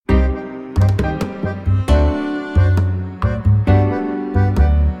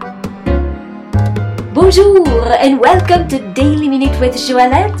Bonjour and welcome to Daily Minute with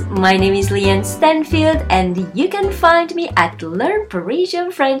Joëlette. My name is Leanne Stanfield and you can find me at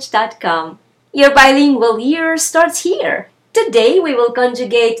learnparisianfrench.com. Your bilingual year starts here. Today we will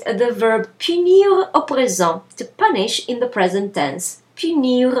conjugate the verb punir au présent, to punish in the present tense.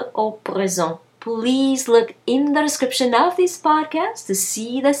 Punir au présent. Please look in the description of this podcast to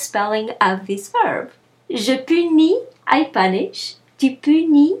see the spelling of this verb. Je punis, I punish. Tu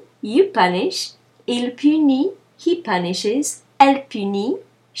punis, you punish. Il punit, he punishes. Elle punit,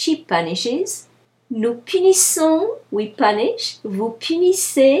 she punishes. Nous punissons, we punish. Vous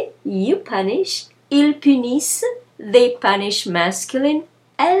punissez, you punish. Ils punissent, they punish masculine.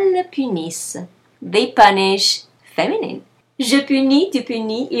 Elles punissent, they punish feminine. Je punis, tu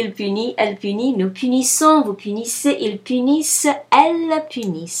punis, il punit, elle punit. Nous punissons, vous punissez, ils punissent, elles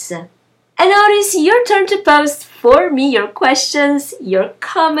punissent. And now it is your turn to post for me your questions, your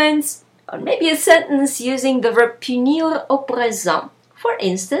comments, or maybe a sentence using the verb punir au présent. For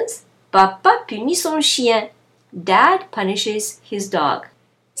instance, Papa punit son chien. Dad punishes his dog.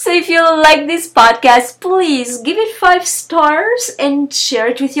 So if you like this podcast, please give it 5 stars and share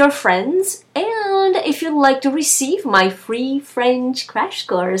it with your friends. And if you'd like to receive my free French crash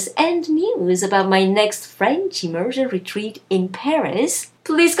course and news about my next French immersion retreat in Paris,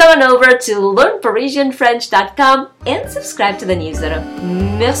 please come on over to learnparisianfrench.com and subscribe to the newsletter.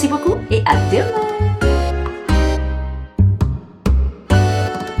 Merci beaucoup et à demain!